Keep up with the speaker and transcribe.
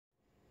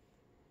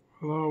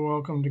Hello,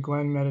 welcome to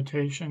Glenn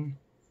Meditation.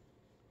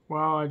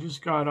 Well, I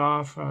just got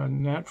off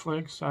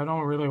Netflix. I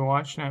don't really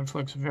watch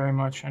Netflix very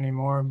much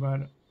anymore,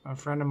 but a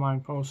friend of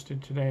mine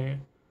posted today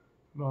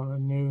about a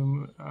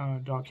new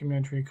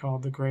documentary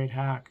called The Great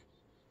Hack.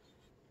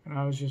 And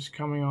I was just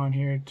coming on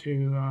here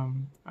to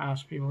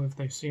ask people if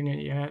they've seen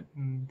it yet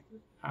and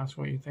ask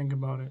what you think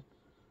about it.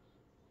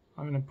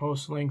 I'm going to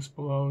post links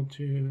below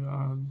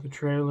to the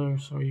trailer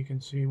so you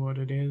can see what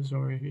it is,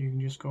 or you can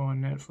just go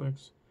on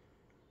Netflix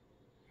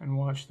and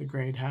watch The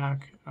Great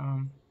Hack.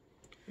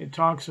 It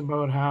talks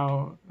about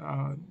how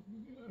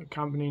a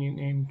company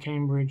named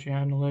Cambridge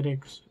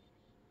Analytica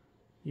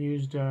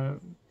used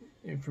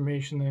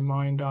information they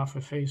mined off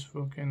of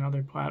Facebook and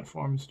other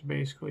platforms to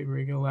basically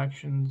rig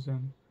elections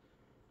and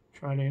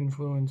try to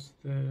influence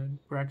the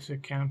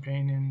Brexit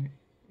campaign in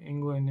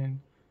England. And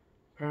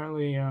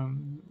apparently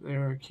they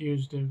were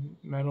accused of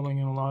meddling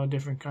in a lot of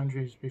different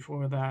countries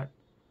before that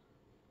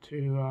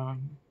to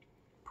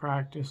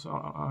practice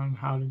on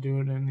how to do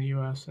it in the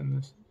US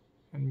and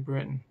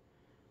Britain.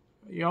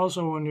 You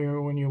also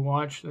wonder when you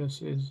watch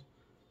this,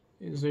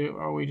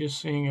 are we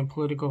just seeing a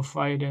political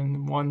fight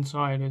and one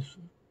side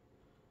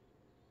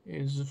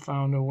is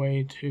found a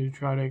way to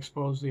try to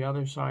expose the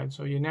other side?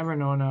 So you never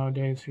know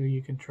nowadays who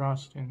you can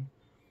trust, and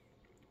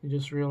you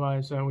just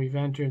realize that we've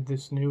entered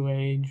this new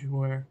age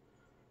where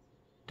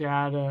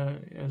data,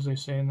 as they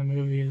say in the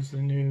movie, is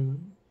the new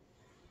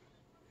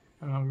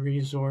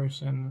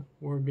resource, and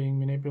we're being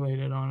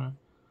manipulated on a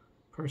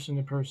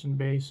person-to-person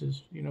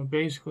basis.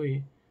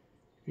 Basically,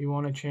 if you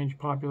want to change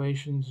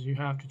populations, you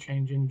have to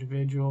change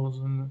individuals,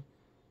 and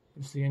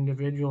it's the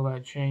individual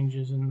that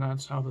changes, and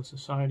that's how the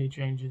society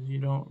changes. You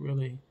don't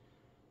really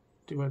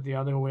do it the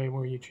other way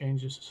where you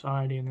change the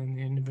society and then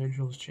the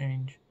individuals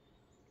change.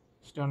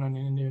 It's done on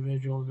an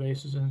individual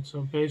basis. And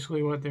so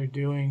basically what they're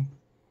doing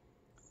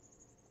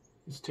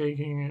is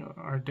taking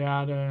our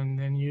data and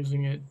then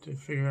using it to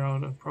figure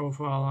out a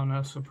profile on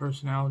us, a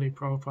personality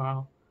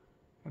profile,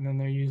 and then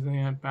they're using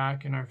it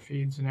back in our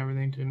feeds and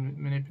everything to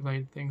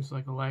manipulate things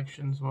like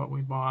elections, what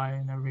we buy,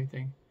 and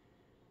everything.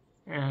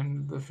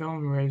 And the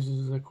film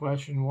raises the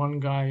question, one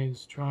guy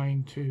is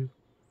trying to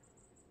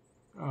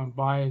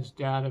buy his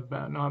data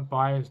back, not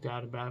buy his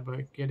data back,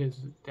 but get his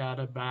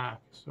data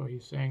back. So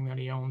he's saying that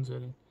he owns it.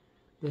 And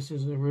this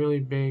is a really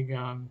big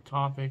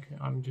topic.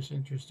 I'm just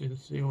interested to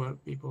see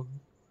what people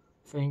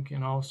think.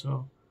 And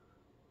also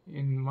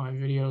in my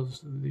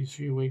videos these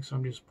few weeks,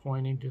 I'm just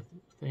pointing to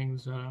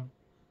things that I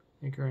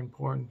think are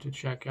important to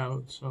check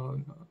out. So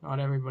not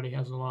everybody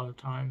has a lot of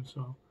time,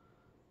 so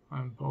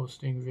I'm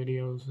posting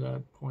videos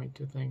that point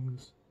to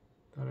things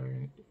that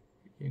are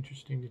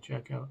interesting to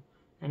check out.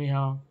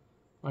 Anyhow,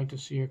 I'd like to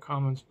see your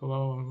comments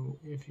below and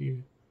if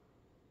you've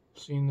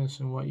seen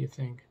this and what you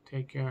think.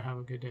 Take care. Have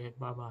a good day.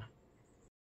 Bye-bye.